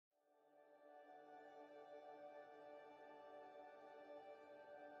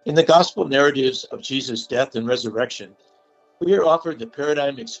In the gospel narratives of Jesus' death and resurrection, we are offered the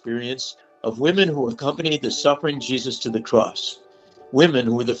paradigm experience of women who accompanied the suffering Jesus to the cross, women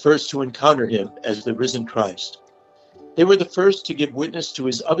who were the first to encounter him as the risen Christ. They were the first to give witness to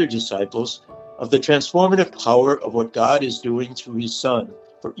his other disciples of the transformative power of what God is doing through his Son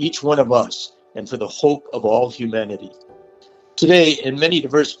for each one of us and for the hope of all humanity. Today, in many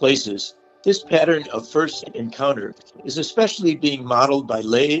diverse places, this pattern of first encounter is especially being modeled by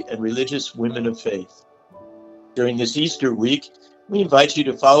lay and religious women of faith. During this Easter week, we invite you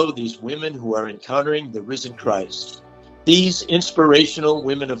to follow these women who are encountering the risen Christ. These inspirational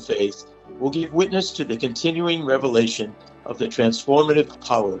women of faith will give witness to the continuing revelation of the transformative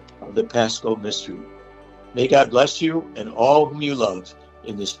power of the Paschal mystery. May God bless you and all whom you love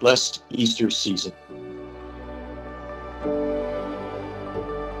in this blessed Easter season.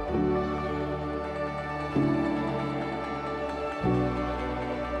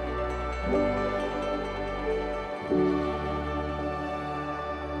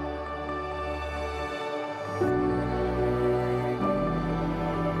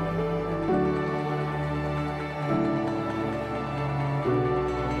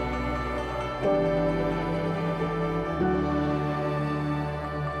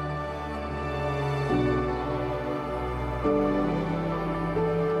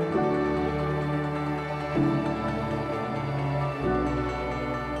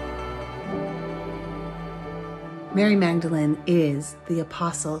 Mary Magdalene is the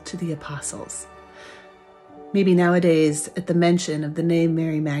apostle to the apostles. Maybe nowadays, at the mention of the name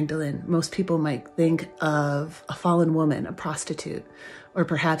Mary Magdalene, most people might think of a fallen woman, a prostitute, or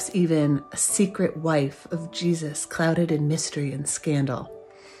perhaps even a secret wife of Jesus, clouded in mystery and scandal.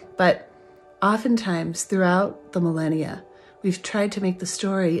 But oftentimes, throughout the millennia, we've tried to make the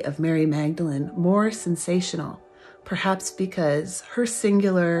story of Mary Magdalene more sensational, perhaps because her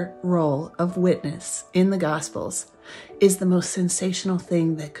singular role of witness in the Gospels is the most sensational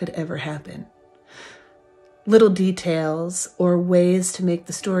thing that could ever happen. Little details or ways to make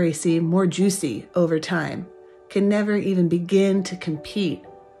the story seem more juicy over time can never even begin to compete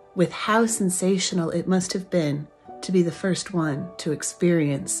with how sensational it must have been to be the first one to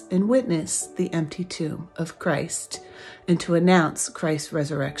experience and witness the empty tomb of Christ and to announce Christ's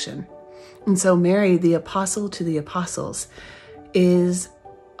resurrection. And so Mary, the apostle to the apostles, is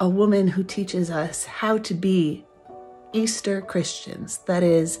a woman who teaches us how to be Easter Christians, that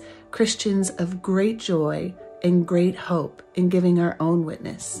is, Christians of great joy and great hope in giving our own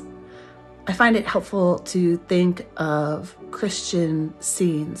witness. I find it helpful to think of Christian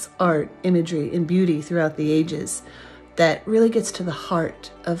scenes, art, imagery, and beauty throughout the ages that really gets to the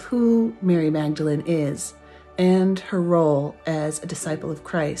heart of who Mary Magdalene is and her role as a disciple of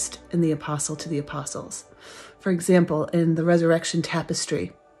Christ and the apostle to the apostles. For example, in the resurrection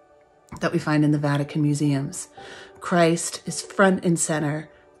tapestry that we find in the Vatican museums, Christ is front and center,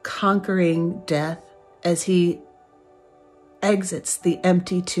 conquering death as he exits the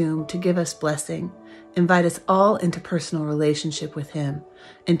empty tomb to give us blessing, invite us all into personal relationship with him,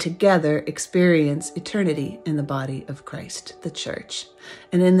 and together experience eternity in the body of Christ, the church.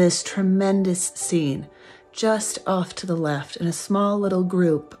 And in this tremendous scene, just off to the left, in a small little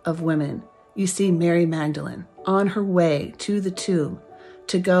group of women, you see Mary Magdalene on her way to the tomb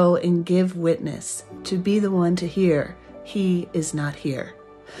to go and give witness, to be the one to hear, he is not here.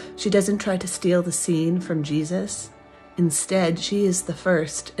 She doesn't try to steal the scene from Jesus. Instead, she is the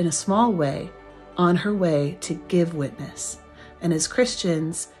first, in a small way, on her way to give witness. And as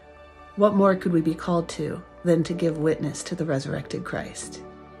Christians, what more could we be called to than to give witness to the resurrected Christ?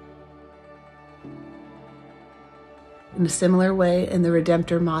 In a similar way, in the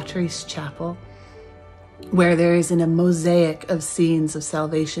Redemptor Matris Chapel, where there is a mosaic of scenes of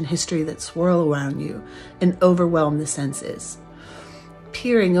salvation history that swirl around you and overwhelm the senses.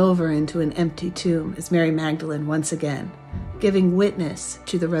 Peering over into an empty tomb is Mary Magdalene once again, giving witness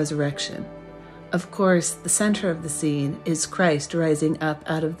to the resurrection. Of course, the center of the scene is Christ rising up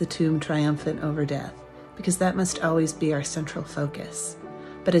out of the tomb triumphant over death, because that must always be our central focus.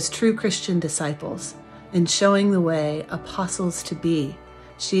 But as true Christian disciples, and showing the way apostles to be,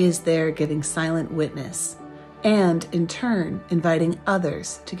 she is there giving silent witness, and in turn, inviting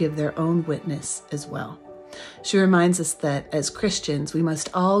others to give their own witness as well. She reminds us that as Christians, we must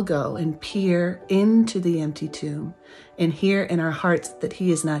all go and peer into the empty tomb and hear in our hearts that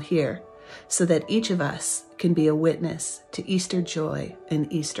he is not here, so that each of us can be a witness to Easter joy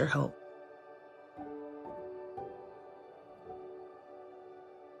and Easter hope.